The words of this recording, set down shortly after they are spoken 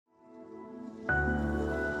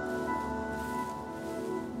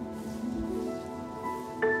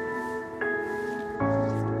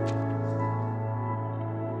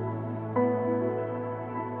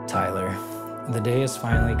The day has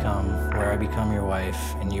finally come where I become your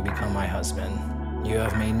wife and you become my husband. You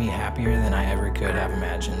have made me happier than I ever could have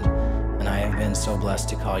imagined, and I have been so blessed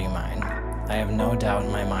to call you mine. I have no doubt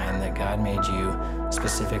in my mind that God made you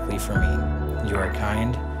specifically for me. You are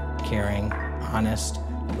kind, caring, honest,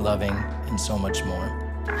 loving, and so much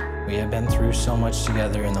more. We have been through so much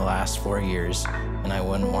together in the last 4 years, and I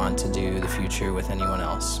wouldn't want to do the future with anyone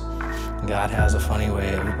else. God has a funny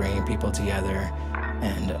way of bringing people together,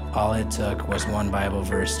 and all it took was one Bible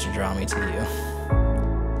verse to draw me to you.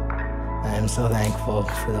 I am so thankful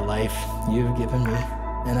for the life you've given me,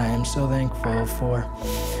 and I am so thankful for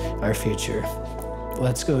our future.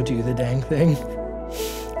 Let's go do the dang thing.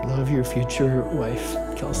 Love your future wife,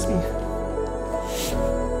 Kelsie.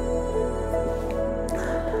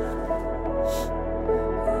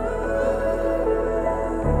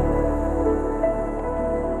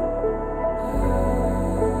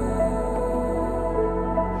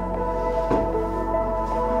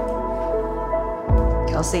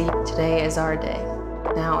 Kelsie, today is our day,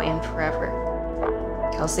 now and forever.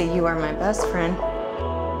 Kelsie, you are my best friend,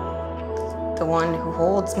 the one who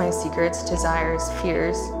holds my secrets, desires,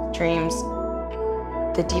 fears, dreams,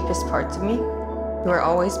 the deepest parts of me. You are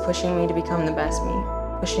always pushing me to become the best me,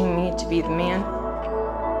 pushing me to be the man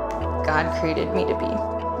God created me to be.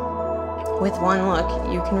 With one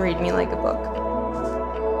look, you can read me like a book.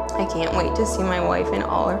 I can't wait to see my wife in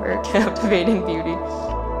all of her captivating beauty,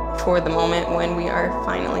 for the moment when we are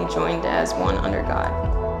finally joined as one under God.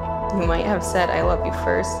 You might have said, I love you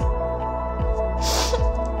first.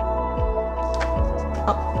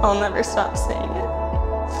 I'll never stop saying it.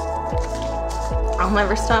 I'll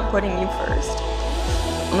never stop putting you first.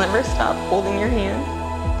 I'll never stop holding your hand.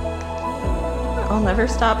 I'll never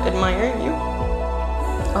stop admiring you.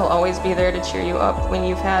 I'll always be there to cheer you up when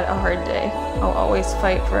you've had a hard day. I'll always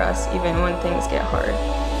fight for us even when things get hard.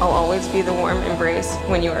 I'll always be the warm embrace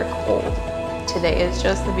when you are cold. Today is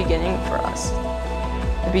just the beginning for us.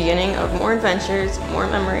 The beginning of more adventures, more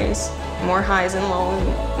memories, more highs and lows,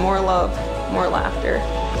 more love, more laughter,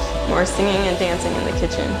 more singing and dancing in the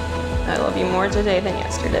kitchen. I love you more today than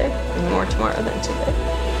yesterday, and more tomorrow than today.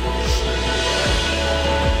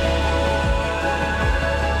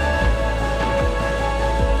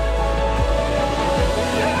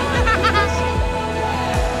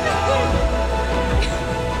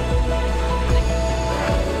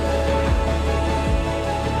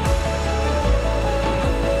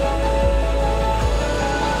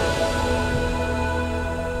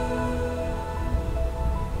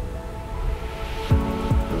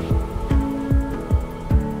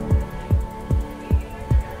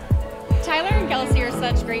 Tyler and Kelsie are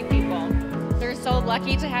such great people. They're so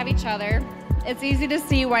lucky to have each other. It's easy to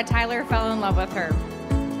see why Tyler fell in love with her,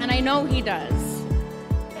 and I know he does.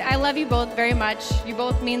 I love you both very much. You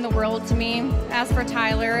both mean the world to me. As for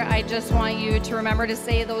Tyler, I just want you to remember to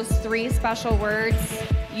say those 3 special words.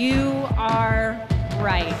 You are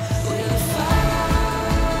right.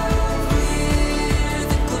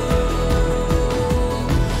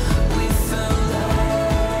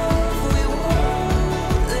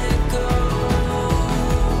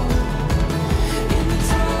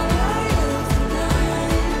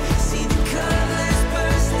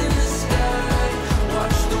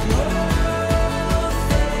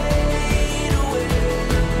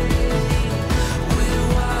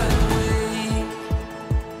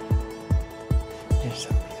 You're so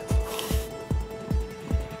beautiful.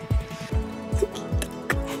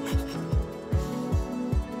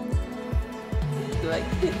 You like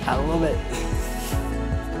it? A little bit.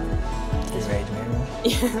 Is ready to marry me?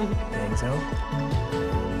 Yeah. You think so?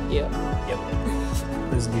 Yep. Yep.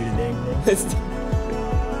 Let's do the dang thing. Let's do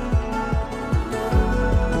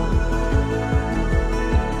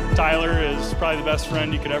Tyler is probably the best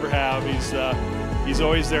friend you could ever have. He's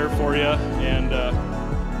always there for you, and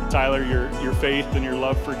Tyler, your faith and your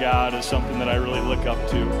love for God is something that I really look up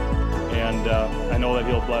to, and I know that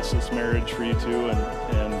He'll bless this marriage for you too, and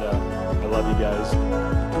I love you guys.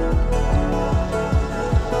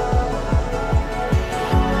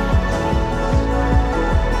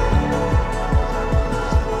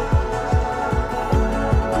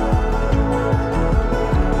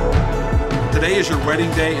 Today is your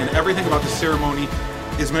wedding day, and everything about the ceremony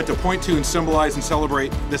is meant to point to and symbolize and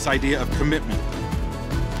celebrate this idea of commitment.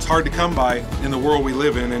 It's hard to come by in the world we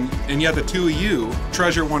live in, and yet the two of you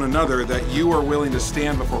treasure one another, that you are willing to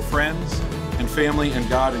stand before friends and family and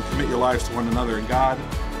God and commit your lives to one another, and God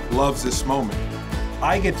loves this moment.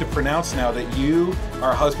 I get to pronounce now that you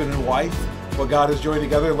are husband and wife. What God has joined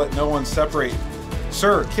together, let no one separate.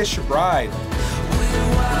 Sir, kiss your bride.